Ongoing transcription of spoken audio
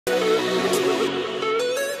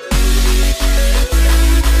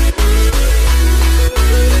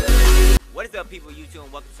What is up, people of YouTube,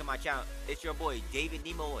 and welcome to my channel. It's your boy David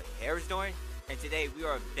Nemo Harrisdorn, and today we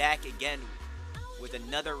are back again with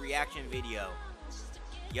another reaction video.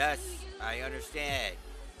 Yes, I understand.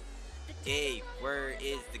 Dave, where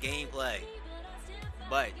is the gameplay?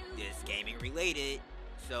 But it's gaming related,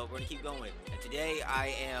 so we're gonna keep going. And today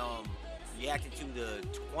I am reacting to the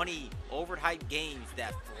 20 overhyped games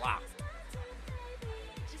that flopped.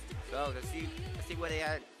 So let's see where they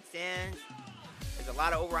at stands. There's a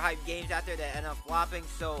lot of overhyped games out there that end up flopping,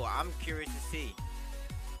 so I'm curious to see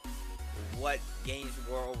what games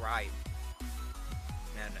were overhyped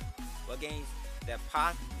and what games that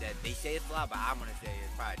they say it flop, but I'm gonna say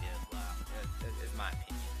it probably did flop. That's my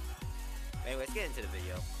opinion. Anyway, let's get into the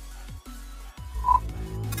video.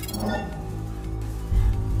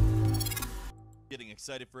 Getting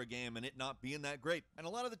excited for a game and it not being that great, and a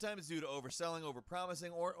lot of the time it's due to overselling,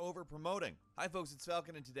 overpromising, or overpromoting. Hi folks, it's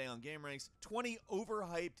Falcon, and today on Game Ranks, 20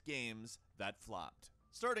 overhyped games that flopped.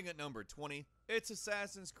 Starting at number 20, it's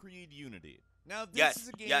Assassin's Creed Unity. Now this is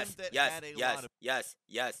a game that had a lot of yes.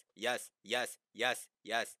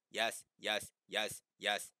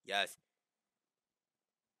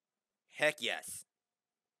 Heck yes.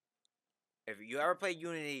 If you ever played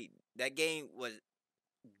Unity, that game was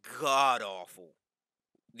god awful.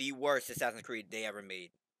 The worst Assassin's Creed they ever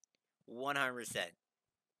made. 100%.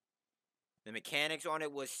 The mechanics on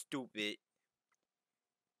it was stupid.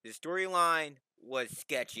 The storyline was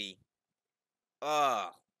sketchy.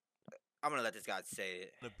 I'm gonna let this guy say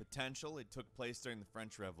it. The potential. It took place during the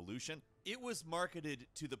French Revolution. It was marketed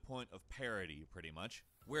to the point of parody, pretty much.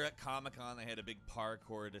 Where at Comic-Con they had a big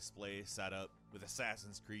parkour display set up with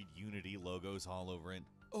Assassin's Creed Unity logos all over it.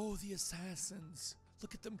 Oh, the assassins!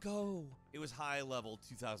 Look at them go! It was high-level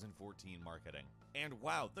 2014 marketing. And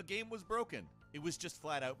wow, the game was broken. It was just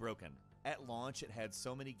flat out broken. At launch, it had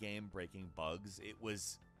so many game-breaking bugs, it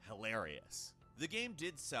was hilarious. The game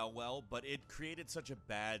did sell well, but it created such a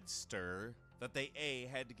bad stir that they A,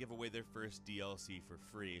 had to give away their first DLC for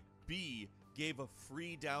free, B, gave a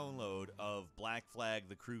free download of Black Flag,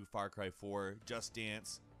 The Crew, Far Cry 4, Just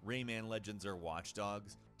Dance, Rayman Legends, or Watch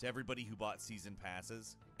Dogs to everybody who bought season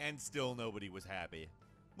passes, and still nobody was happy.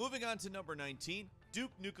 Moving on to number 19, Duke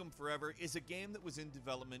Nukem Forever is a game that was in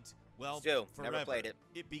development, well, Still, forever. never played it.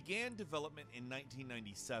 It began development in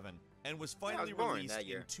 1997 and was finally released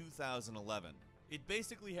in 2011. It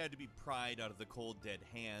basically had to be pried out of the cold dead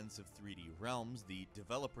hands of 3D Realms, the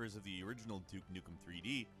developers of the original Duke Nukem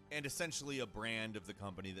 3D, and essentially a brand of the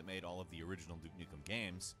company that made all of the original Duke Nukem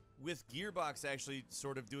games, with Gearbox actually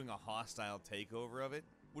sort of doing a hostile takeover of it,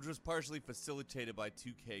 which was partially facilitated by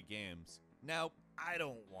 2K Games. Now, I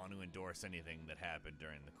don't want to endorse anything that happened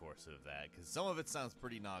during the course of that, because some of it sounds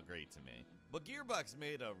pretty not great to me. But Gearbox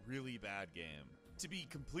made a really bad game. To be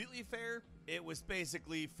completely fair, it was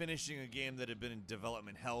basically finishing a game that had been in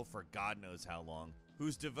development hell for God knows how long,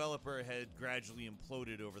 whose developer had gradually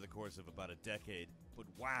imploded over the course of about a decade. But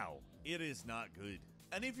wow, it is not good.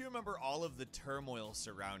 And if you remember all of the turmoil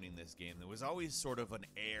surrounding this game, there was always sort of an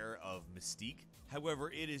air of mystique.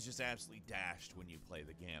 However, it is just absolutely dashed when you play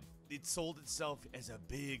the game. It sold itself as a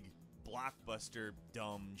big, blockbuster,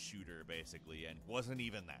 dumb shooter, basically, and wasn't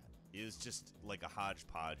even that. It was just like a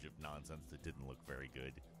hodgepodge of nonsense that didn't look very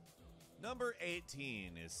good. Number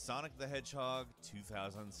 18 is Sonic the Hedgehog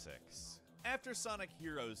 2006. After Sonic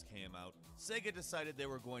Heroes came out, Sega decided they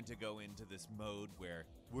were going to go into this mode where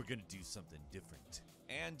we're gonna do something different.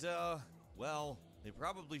 And, well, they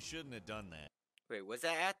probably shouldn't have done that. Wait, was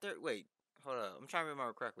that after? Wait, hold up. I'm trying to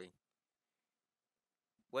remember correctly.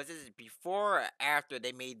 Was this before or after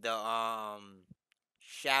they made the,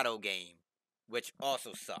 Shadow game? Which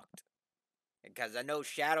also sucked. Because I know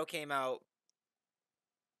Shadow came out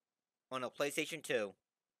on a PlayStation 2.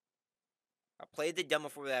 I played the demo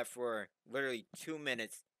for that for literally 2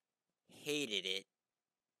 minutes. Hated it.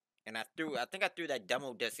 And I think I threw that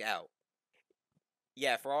demo disc out.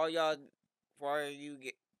 Yeah, for all you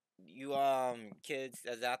kids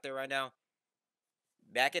that's out there right now,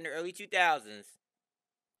 back in the early 2000s,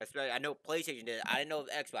 especially I know PlayStation did it. I didn't know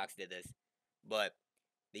if Xbox did this, but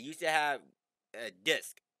they used to have a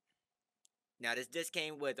disc. Now this disc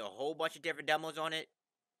came with a whole bunch of different demos on it,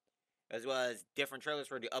 as well as different trailers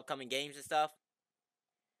for the upcoming games and stuff.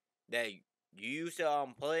 That you used to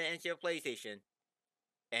put it into your PlayStation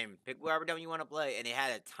and pick whatever demo you want to play, and it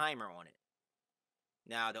had a timer on it.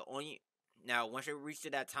 Now once you reach to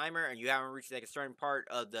that timer and you haven't reached like a certain part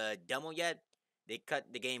of the demo yet, they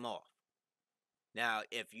cut the game off. Now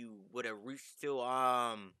if you would have reached to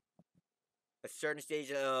a certain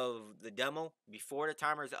stage of the demo before the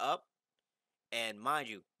timer is up, and mind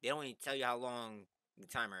you, they don't even tell you how long the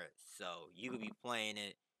timer is, so you could be playing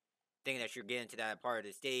it thinking that you're getting to that part of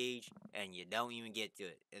the stage, and you don't even get to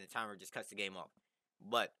it, and the timer just cuts the game off.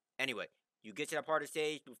 But anyway, you get to that part of the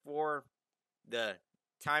stage before the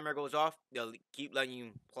timer goes off. They'll keep letting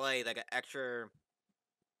you play like an extra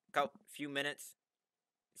few minutes,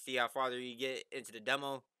 see how farther you get into the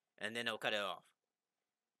demo, and then they'll cut it off.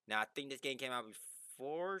 Now, I think this game came out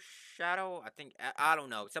before Shadow. I don't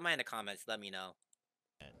know. Somebody in the comments, let me know.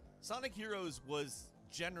 Sonic Heroes was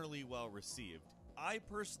generally well received. I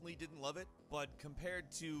personally didn't love it, but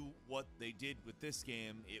compared to what they did with this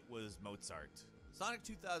game, it was Mozart. Sonic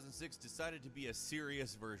 2006 decided to be a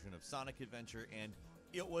serious version of Sonic Adventure, and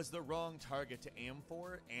it was the wrong target to aim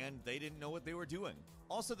for, and they didn't know what they were doing.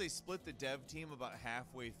 Also, they split the dev team about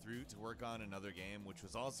halfway through to work on another game, which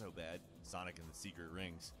was also bad, Sonic and the Secret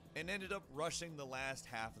Rings, and ended up rushing the last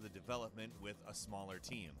half of the development with a smaller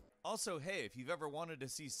team. Also, hey, if you've ever wanted to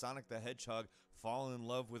see Sonic the Hedgehog fall in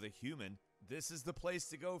love with a human, this is the place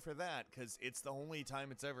to go for that, because it's the only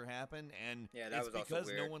time it's ever happened, and it's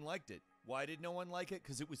because no one liked it. Why did no one like it?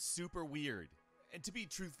 Because it was super weird. And to be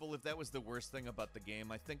truthful, if that was the worst thing about the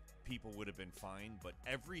game, I think people would have been fine, but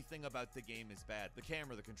everything about the game is bad. The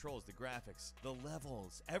camera, the controls, the graphics, the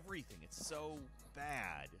levels, everything. It's so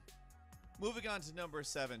bad. Moving on to number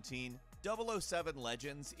 17, 007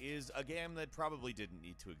 Legends is a game that probably didn't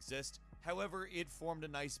need to exist. However, it formed a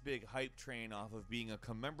nice big hype train off of being a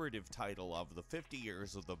commemorative title of the 50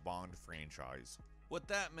 years of the Bond franchise. What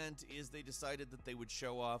that meant is they decided that they would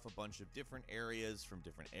show off a bunch of different areas from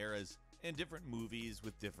different eras and different movies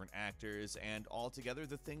with different actors, and altogether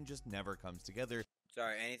the thing just never comes together.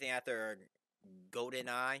 Sorry, anything after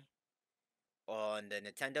GoldenEye on the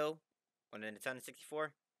Nintendo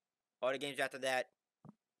 64, all the games after that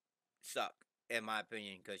suck, in my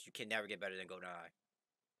opinion, because you can never get better than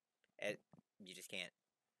GoldenEye. You just can't.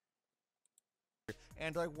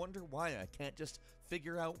 And I wonder why. I can't just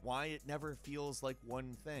figure out why it never feels like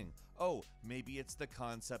one thing. Oh, maybe it's the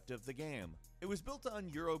concept of the game. It was built on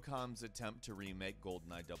Eurocom's attempt to remake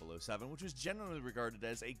GoldenEye 007, which was generally regarded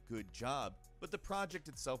as a good job, but the project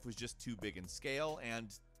itself was just too big in scale and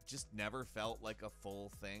just never felt like a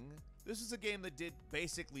full thing. This was a game that did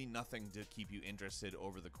basically nothing to keep you interested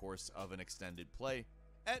over the course of an extended play.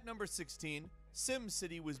 At number 16,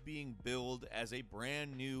 SimCity was being billed as a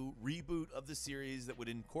brand new reboot of the series that would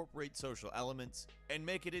incorporate social elements and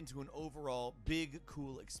make it into an overall big,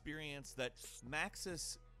 cool experience that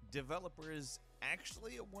Maxis developers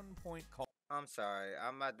actually at one point called... I'm sorry,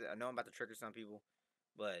 I know I'm about to trigger some people,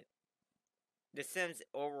 but The Sims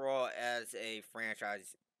overall as a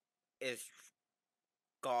franchise is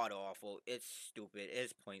god-awful. It's stupid.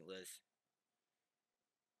 It's pointless.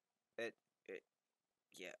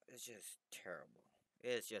 Yeah, it's just terrible.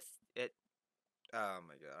 Oh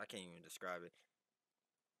my god, I can't even describe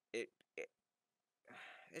it.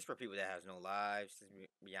 It's for people that has no lives, to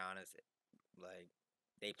be honest. Like,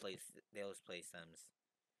 they'll play Sims.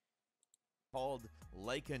 Called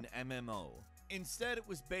like an MMO. Instead, it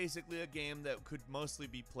was basically a game that could mostly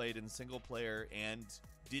be played in single player and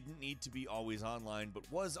didn't need to be always online, but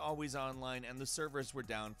was always online, and the servers were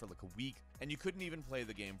down for like a week, and you couldn't even play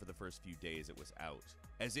the game for the first few days it was out.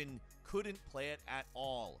 As in, couldn't play it at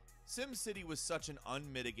all. SimCity was such an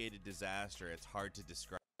unmitigated disaster, it's hard to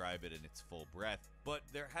describe it in its full breadth, but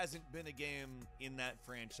there hasn't been a game in that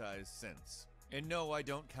franchise since. And no, I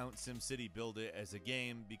don't count SimCity Build It as a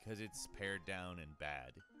game because it's pared down and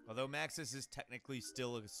bad. Although Maxis is technically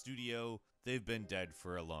still a studio, they've been dead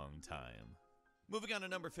for a long time. Moving on to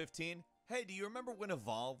number 15. Hey, do you remember when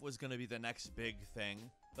Evolve was going to be the next big thing?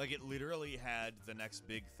 Like, it literally had the next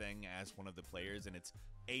big thing as one of the players, and it's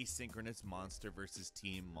asynchronous monster versus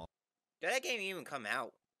team. Did that game even come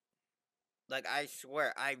out? Like, I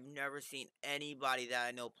swear, I've never seen anybody that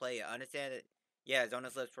I know play it. I understand it. Yeah, it's on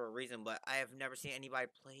this list for a reason, but I have never seen anybody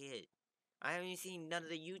play it. I haven't even seen none of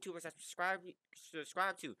the YouTubers I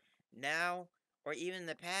subscribe to now or even in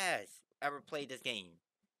the past ever played this game.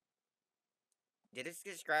 Did this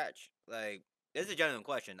get scratched? Like, this is a genuine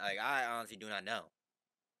question. Like, I honestly do not know.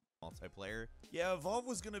 Multiplayer. Yeah, Evolve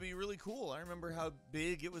was going to be really cool. I remember how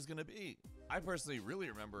big it was going to be. I personally really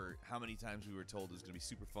remember how many times we were told it was going to be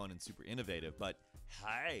super fun and super innovative, but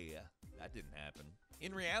hey, that didn't happen.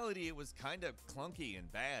 In reality, it was kind of clunky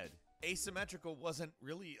and bad. Asymmetrical wasn't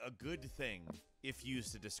really a good thing if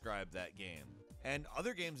used to describe that game. And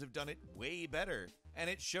other games have done it way better. And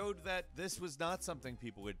it showed that this was not something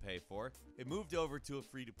people would pay for. It moved over to a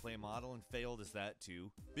free-to-play model and failed as that too.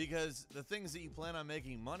 Because the things that you plan on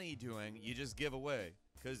making money doing, you just give away.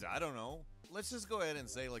 Because, I don't know, let's just go ahead and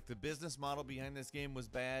say, like, the business model behind this game was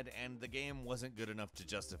bad and the game wasn't good enough to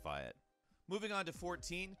justify it. Moving on to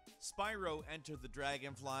 14, Spyro Enter the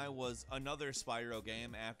Dragonfly was another Spyro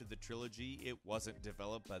game after the trilogy. It wasn't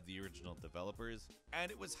developed by the original developers,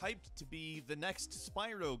 and it was hyped to be the next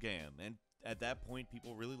Spyro game, and at that point,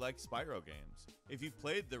 people really liked Spyro games. If you've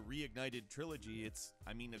played the Reignited trilogy, it's,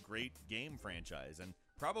 a great game franchise, and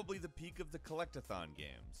probably the peak of the collectathon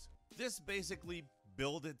games. This basically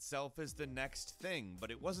billed itself as the next thing,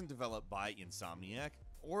 but it wasn't developed by Insomniac,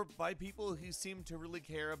 or by people who seemed to really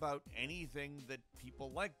care about anything that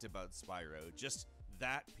people liked about Spyro, just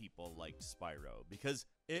that people liked Spyro, because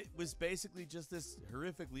it was basically just this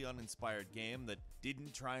horrifically uninspired game that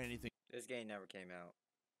didn't try anything. This game never came out.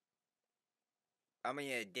 I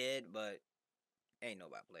mean, it did, but ain't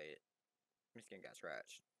nobody played it. This game got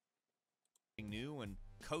trashed. New and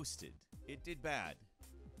coasted. It did bad.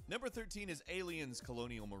 Number 13 is Aliens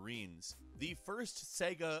Colonial Marines, the first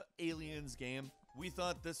Sega Aliens game. We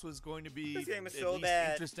thought this was going to be this game is at so least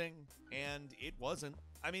bad. Interesting, and it wasn't.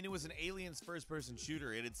 It was an Aliens first-person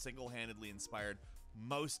shooter. It had single-handedly inspired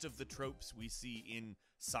most of the tropes we see in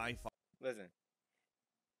sci-fi. Listen,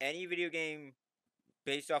 any video game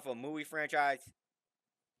based off a movie franchise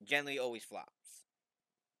generally always flops.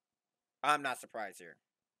 I'm not surprised here.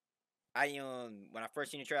 When I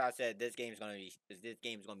first seen the trailer, I said this game's gonna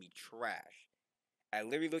be trash. I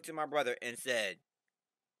literally looked at my brother and said,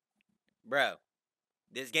 "Bro,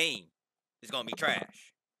 this game is gonna be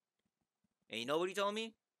trash." And you know what he told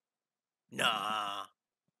me? Nah.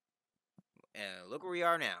 And look where we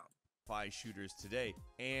are now. Shooters today,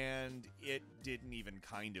 and it didn't even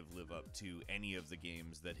kind of live up to any of the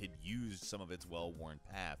games that had used some of its well-worn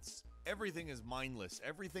paths. Everything is mindless.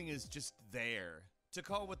 Everything is just there. To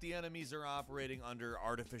call what the enemies are operating under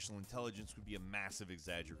artificial intelligence would be a massive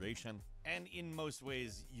exaggeration, and in most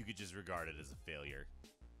ways, you could just regard it as a failure.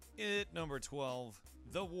 At number 12,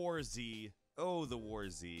 The War Z. Oh, The War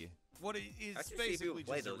Z. What it is basically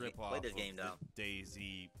just a rip-off of the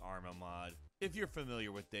DayZ Arma mod. If you're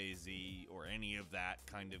familiar with DayZ or any of that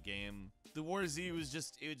kind of game, The War Z was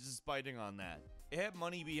just biting on that. It had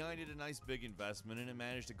money behind it, a nice big investment, and it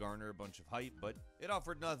managed to garner a bunch of hype, but it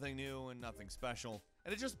offered nothing new and nothing special,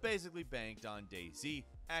 and it just basically banked on DayZ,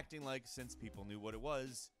 acting like since people knew what it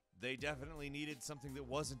was, they definitely needed something that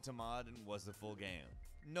wasn't a mod and was the full game.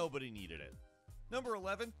 Nobody needed it. Number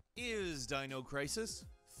 11 is Dino Crisis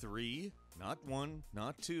 3, not 1,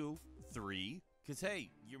 not 2, 3. Because, hey,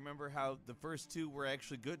 you remember how the first two were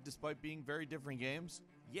actually good despite being very different games?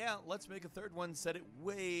 Yeah, let's make a third one, set it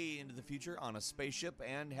way into the future on a spaceship,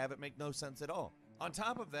 and have it make no sense at all. On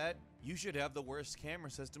top of that, you should have the worst camera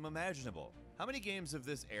system imaginable. How many games of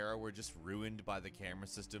this era were just ruined by the camera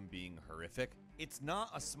system being horrific? It's not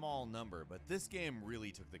a small number, but this game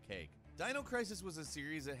really took the cake. Dino Crisis was a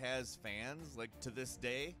series that has fans, like, to this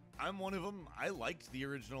day. I'm one of them. I liked the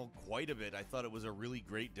original quite a bit. I thought it was a really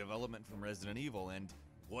great development from Resident Evil, and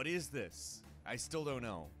what is this? I still don't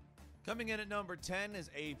know. Coming in at number 10 is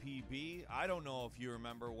APB. I don't know if you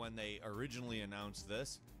remember when they originally announced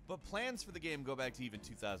this, but plans for the game go back to even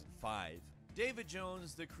 2005. David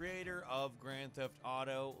Jones, the creator of Grand Theft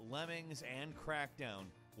Auto, Lemmings, and Crackdown,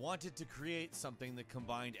 wanted to create something that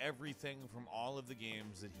combined everything from all of the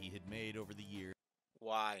games that he had made over the years.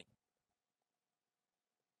 Why?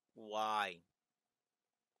 Why?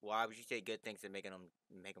 Why would you say good things and make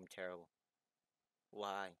them terrible?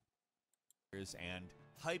 Why? And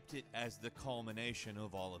hyped it as the culmination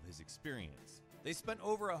of all of his experience. They spent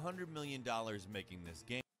over $100 million making this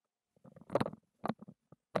game.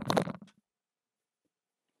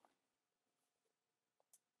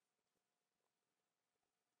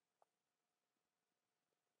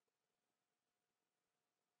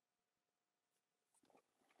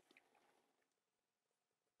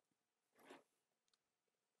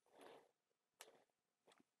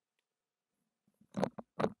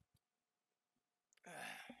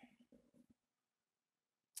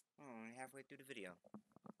 Halfway through the video.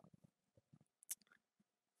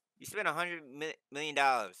 You spent $100 million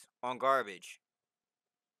on garbage.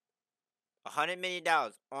 $100 million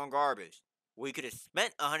on garbage. Well, you could have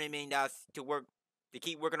spent $100 million to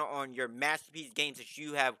keep working on your masterpiece games that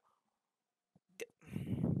you have.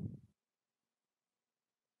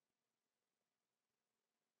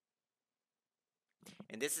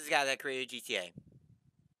 And this is the guy that created GTA.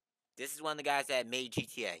 This is one of the guys that made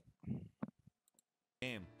GTA.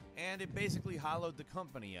 And it basically hollowed the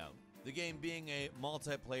company out. The game being a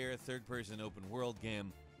multiplayer third-person open-world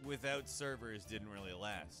game without servers didn't really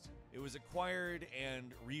last. It was acquired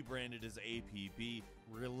and rebranded as APB,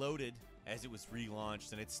 reloaded as it was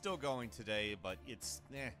relaunched, and it's still going today, but it's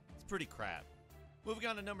pretty crap. Moving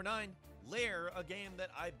on to number 9, Lair, a game that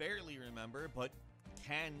I barely remember, but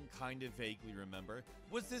can kind of vaguely remember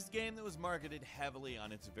was this game that was marketed heavily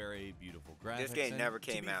on its very beautiful graphics. This game never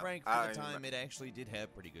came out. To be frank, for the time, it actually did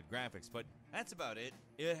have pretty good graphics, but that's about it.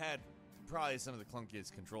 It had probably some of the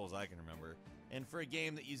clunkiest controls I can remember. And for a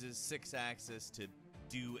game that uses 6-axis to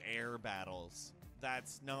do air battles,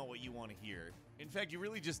 that's not what you want to hear. In fact, you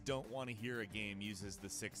really just don't want to hear a game uses the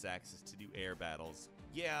 6-axis to do air battles.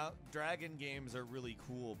 Yeah, dragon games are really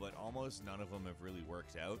cool, but almost none of them have really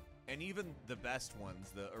worked out. And even the best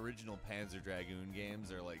ones, the original Panzer Dragoon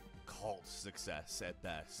games, are like cult success at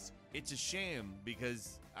best. It's a shame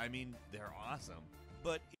because, I mean, they're awesome.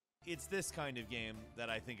 But it's this kind of game that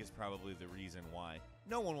I think is probably the reason why.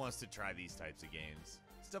 No one wants to try these types of games.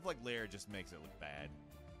 Stuff like Lair just makes it look bad.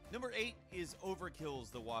 Number 8 is Overkill's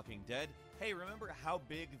The Walking Dead. Hey, remember how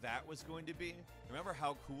big that was going to be? Remember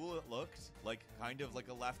how cool it looked? Like, kind of like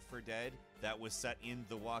a Left 4 Dead that was set in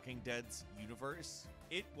The Walking Dead's universe?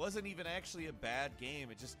 It wasn't even actually a bad game,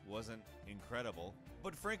 it just wasn't incredible.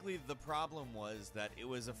 But frankly, the problem was that it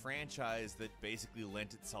was a franchise that basically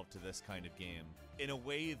lent itself to this kind of game in a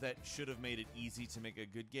way that should have made it easy to make a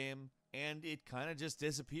good game, and it kind of just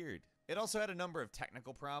disappeared. It also had a number of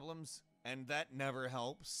technical problems, and that never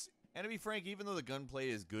helps. And to be frank, even though the gunplay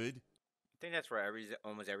is good, I think that's for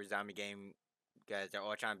almost every zombie game, guys. They're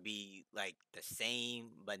all trying to be like the same,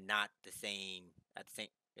 but not the same at the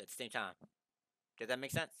same time. Does that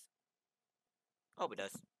make sense? Hope it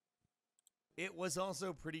does. It was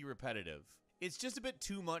also pretty repetitive. It's just a bit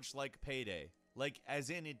too much like Payday. Like, as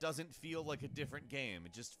in, it doesn't feel like a different game.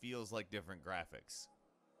 It just feels like different graphics.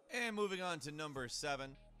 And moving on to number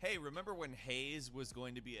 7. Hey, remember when Haze was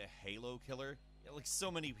going to be a Halo killer? Yeah, like,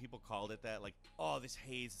 so many people called it that. Like, oh, this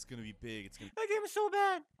Haze is going to be big. That game is so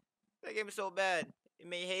bad. That game is so bad. It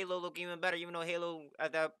made Halo look even better, even though Halo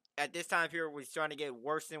at this time period was trying to get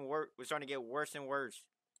worse and worse. Was trying to get worse and worse.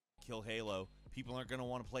 Kill Halo. People aren't going to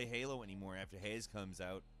want to play Halo anymore after Haze comes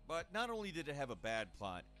out. But not only did it have a bad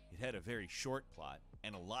plot, it had a very short plot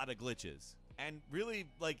and a lot of glitches. And really,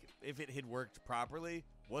 like, if it had worked properly,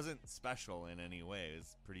 wasn't special in any way. It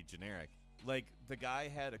was pretty generic. Like, the guy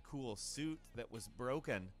had a cool suit that was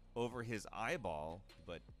broken over his eyeball,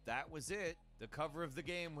 but that was it. The cover of the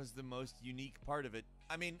game was the most unique part of it.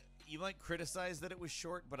 I mean, you might criticize that it was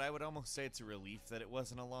short, but I would almost say it's a relief that it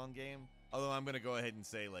wasn't a long game. Although I'm going to go ahead and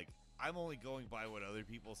say, like, I'm only going by what other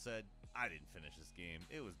people said. I didn't finish this game.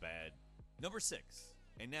 It was bad. Number 6.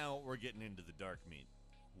 And now we're getting into the dark meat.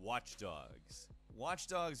 Watch Dogs. Watch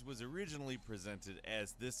Dogs was originally presented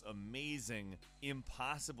as this amazing,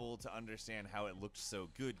 impossible to understand how it looked so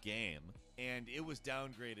good game, and it was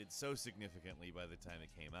downgraded so significantly by the time it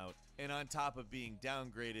came out. And on top of being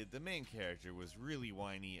downgraded, the main character was really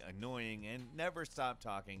whiny, annoying, and never stopped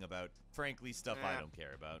talking about, frankly, stuff I don't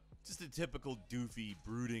care about. Just a typical doofy,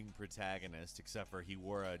 brooding protagonist, except for he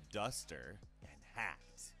wore a duster and hacked.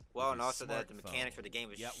 Well, and also that the mechanics for the game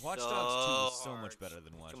was Watch Dogs 2 was so much better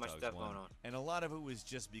than Watch Dogs 1. Going on. And a lot of it was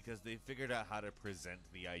just because they figured out how to present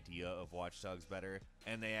the idea of Watch Dogs better,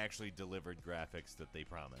 and they actually delivered graphics that they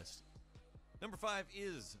promised. Number 5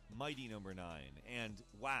 is Mighty Number 9, and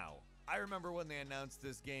wow, I remember when they announced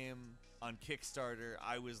this game on Kickstarter,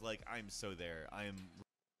 I was like, I'm so there.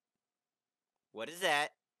 What is that?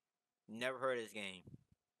 Never heard of this game.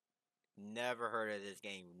 Never heard of this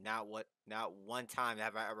game. Not one time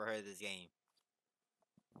have I ever heard of this game.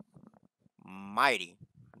 Mighty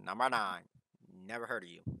Number 9. Never heard of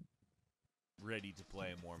you. Ready to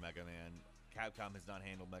play more Mega Man. Capcom has not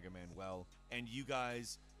handled Mega Man well. And you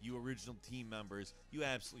guys, you original team members, you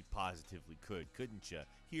absolutely positively couldn't you?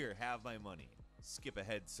 Here, have my money. Skip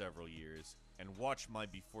ahead several years and watch my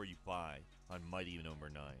Before You Buy on Mighty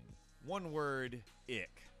Number 9. One word,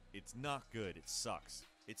 ick. It's not good. It sucks.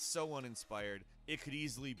 It's so uninspired, it could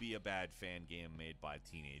easily be a bad fan game made by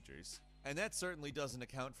teenagers. And that certainly doesn't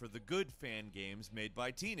account for the good fan games made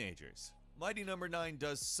by teenagers. Mighty Number 9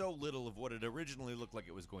 does so little of what it originally looked like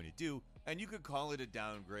it was going to do, and you could call it a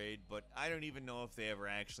downgrade, but I don't even know if they ever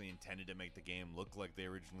actually intended to make the game look like they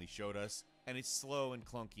originally showed us. And it's slow and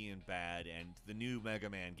clunky and bad, and the new Mega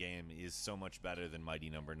Man game is so much better than Mighty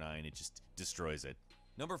Number 9, it just destroys it.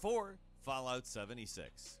 Number 4, Fallout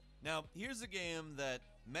 76. Now, here's a game that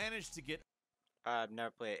managed to get... I've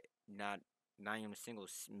never played not even a single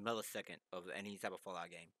millisecond of any type of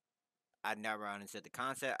Fallout game. I never understood the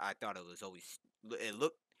concept. I thought it was always... It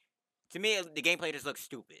looked... To me, the gameplay just looks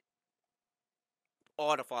stupid.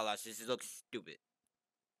 All the Fallouts just look stupid.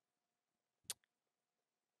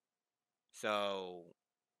 So...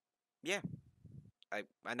 Yeah. I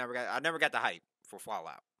never got the hype for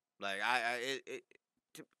Fallout. Like,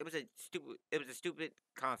 it was a stupid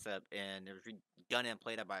concept, and it was done and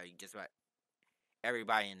played out by just about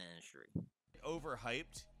everybody in the industry.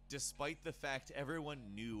 Overhyped, despite the fact everyone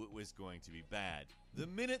knew it was going to be bad. The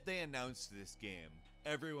minute they announced this game,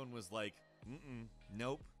 everyone was like,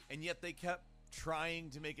 nope. And yet they kept trying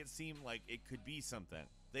to make it seem like it could be something.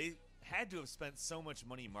 They had to have spent so much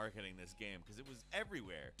money marketing this game because it was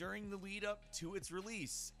everywhere during the lead up to its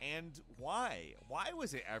release. And why? Why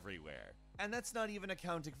was it everywhere? And that's not even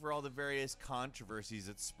accounting for all the various controversies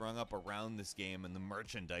that sprung up around this game and the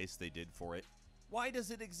merchandise they did for it. Why does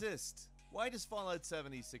it exist? Why does Fallout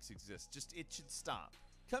 76 exist? It should stop.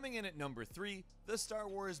 Coming in at number 3, the Star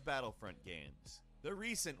Wars Battlefront games. The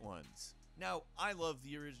recent ones. Now, I love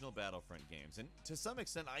the original Battlefront games, and to some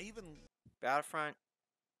extent, Battlefront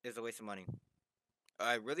is a waste of money.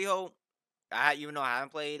 I really hope, even though I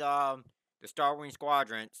haven't played the Star Wars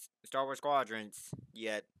Squadrons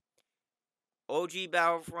yet, OG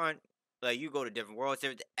Battlefront, like, you go to different worlds.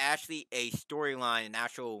 There's actually a storyline and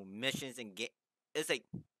actual missions and game. It's like,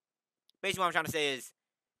 basically what I'm trying to say is,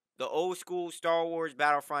 the old school Star Wars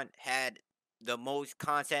Battlefront had the most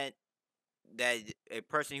content that a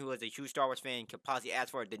person who is a true Star Wars fan could possibly ask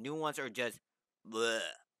for. The new ones are just bleh.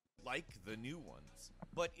 Like the new ones,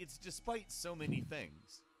 but it's despite so many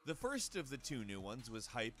things. The first of the 2 new ones was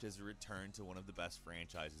hyped as a return to one of the best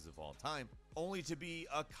franchises of all time, only to be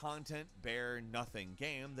a content-bare nothing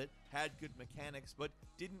game that had good mechanics but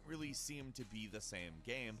didn't really seem to be the same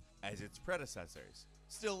game as its predecessors.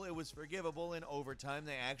 Still, it was forgivable, and over time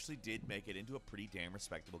they actually did make it into a pretty damn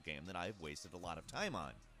respectable game that I've wasted a lot of time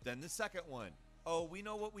on. Then the second one. Oh, we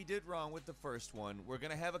know what we did wrong with the first one. We're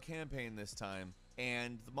going to have a campaign this time,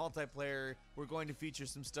 and the multiplayer, we're going to feature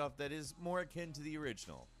some stuff that is more akin to the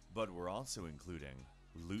original. But we're also including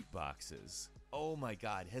loot boxes. Oh my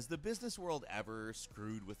god, has the business world ever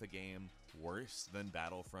screwed with a game worse than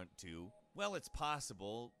Battlefront 2? Well, it's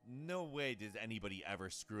possible. No way did anybody ever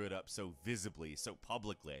screw it up so visibly, so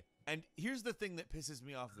publicly. And here's the thing that pisses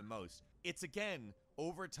me off the most. It's again,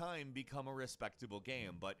 over time, become a respectable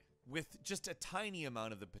game, but with just a tiny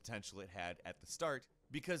amount of the potential it had at the start,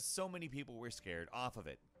 because so many people were scared off of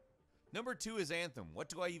it. Number 2 is Anthem. What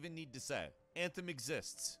do I even need to say? Anthem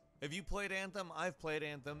exists. Have you played Anthem? I've played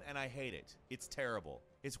Anthem, and I hate it. It's terrible.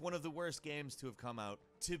 It's one of the worst games to have come out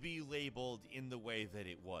to be labeled in the way that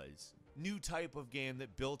it was. New type of game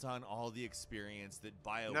that built on all the experience that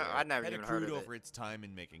BioWare had accrued over its time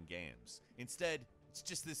in making games. Instead, it's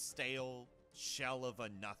just this stale shell of a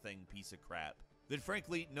nothing piece of crap that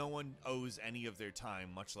frankly no one owes any of their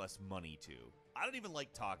time, much less money, to. I don't even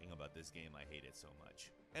like talking about this game, I hate it so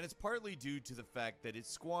much. And it's partly due to the fact that it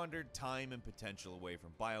squandered time and potential away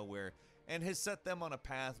from BioWare and has set them on a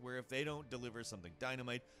path where if they don't deliver something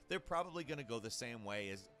dynamite, they're probably going to go the same way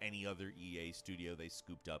as any other EA studio they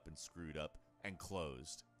scooped up and screwed up and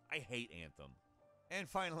closed. I hate Anthem. And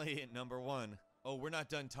finally, at number 1, oh, we're not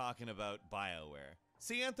done talking about BioWare.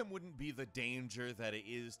 See, Anthem wouldn't be the danger that it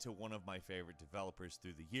is to one of my favorite developers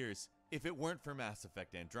through the years if it weren't for Mass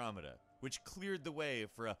Effect Andromeda, which cleared the way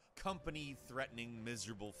for a company-threatening,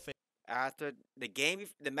 miserable fate. After the game,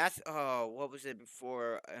 what was it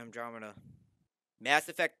before Andromeda? Mass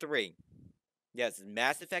Effect 3. Yes,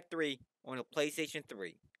 Mass Effect 3 on the PlayStation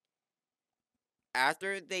 3.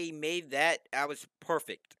 After they made that, I was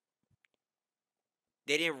perfect.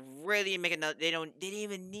 They didn't really make another. They didn't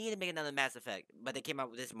even need to make another Mass Effect, but they came out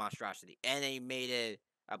with this monstrosity, and they made it.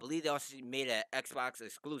 I believe they also made an Xbox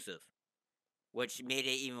exclusive, which made it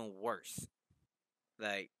even worse.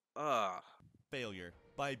 Like, failure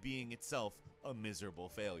by being itself a miserable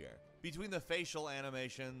failure. Between the facial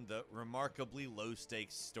animation, the remarkably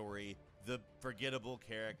low-stakes story, the forgettable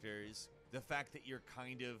characters, the fact that you're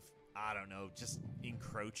kind of, I don't know, just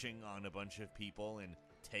encroaching on a bunch of people and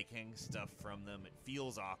taking stuff from them, it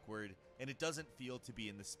feels awkward, and it doesn't feel to be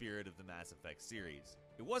in the spirit of the Mass Effect series.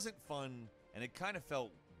 It wasn't fun, and it kind of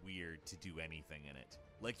felt weird to do anything in it.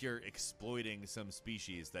 Like you're exploiting some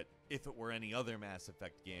species that, if it were any other Mass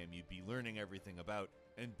Effect game, you'd be learning everything about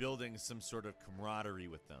and building some sort of camaraderie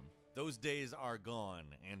with them. Those days are gone.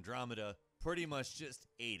 Andromeda pretty much just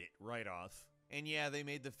ate it right off. And yeah, they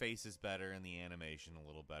made the faces better and the animation a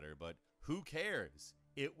little better, but who cares?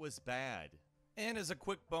 It was bad. And as a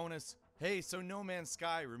quick bonus, hey, so No Man's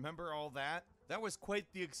Sky, remember all that? That was quite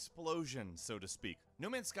the explosion, so to speak. No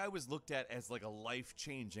Man's Sky was looked at as like a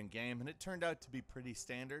life-changing game, and it turned out to be pretty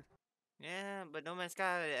standard. Yeah, but No Man's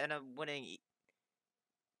Sky ended up winning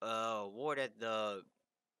award at the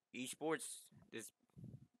esports. This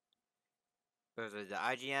was it the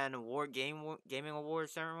IGN Award Gaming Award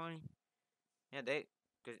ceremony. Yeah,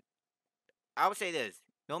 because I would say this: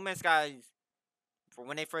 No Man's Sky, for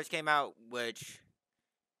when they first came out, which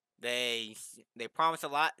They promised a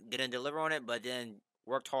lot, didn't deliver on it, but then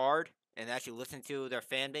worked hard and actually listened to their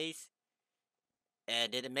fan base.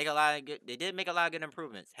 And they did make a lot of good. They did make a lot of good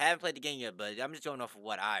improvements. Haven't played the game yet, but I'm just going off of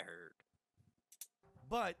what I heard.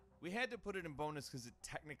 But we had to put it in bonus because it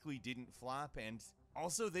technically didn't flop, and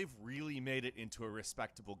also they've really made it into a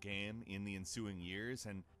respectable game in the ensuing years,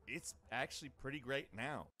 and it's actually pretty great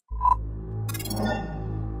now.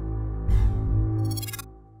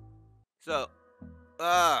 So,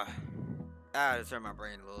 I just hurt my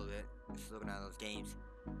brain a little bit just looking at those games.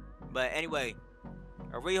 But anyway,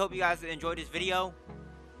 I really hope you guys enjoyed this video.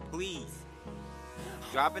 Please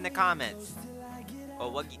drop in the comments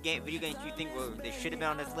what video games you think they should have been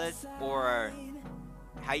on this list, or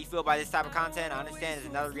how you feel about this type of content. I understand it's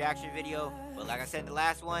another reaction video, but like I said in the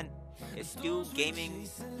last one, it's still gaming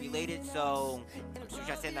related, so I'm still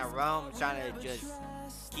trying to stay in that realm. I'm trying to just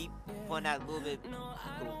keep putting out a little bit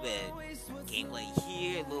gameplay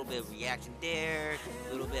here, a little bit of reaction there,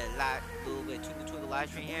 a little bit between the live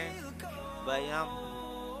stream here. But you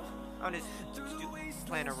know, I'm just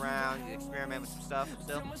playing around, experiment with some stuff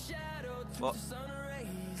still. Well,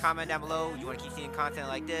 comment down below. You want to keep seeing content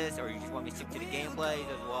like this, or you just want me to stick to the gameplays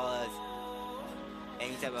as well as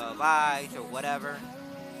any type of lives or whatever.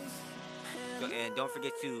 And don't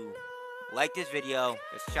forget to like this video.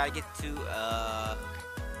 Let's try to get to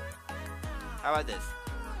how about this?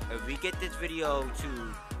 If we get this video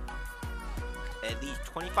to at least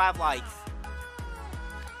 25 likes,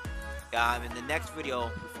 in the next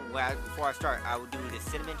video, before I start, I will do the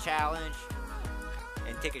cinnamon challenge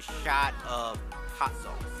and take a shot of hot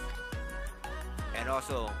sauce. And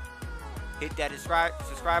also hit that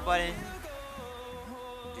subscribe button,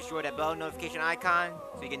 destroy that bell notification icon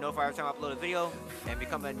so you get notified every time I upload a video, and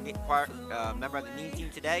become a member of the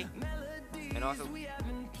NEMETEAM today. And also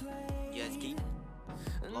just keep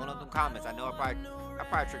blowing up them comments. I know I probably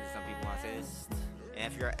triggered some people when I say this.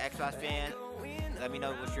 And if you're an Xbox fan, let me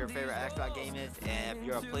know what your favorite Xbox game is. And if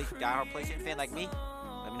you're a diehard PlayStation fan like me,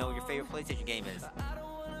 let me know what your favorite PlayStation game is.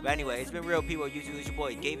 But anyway, it's been real, people. YouTube, it's your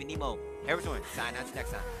boy, Gabe and Nemo. Everyone, sign out to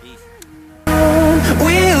next time. Peace.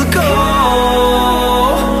 We'll go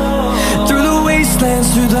through the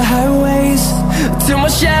wastelands, through the highways, till my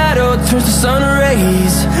shadow turns to sun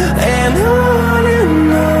rays. And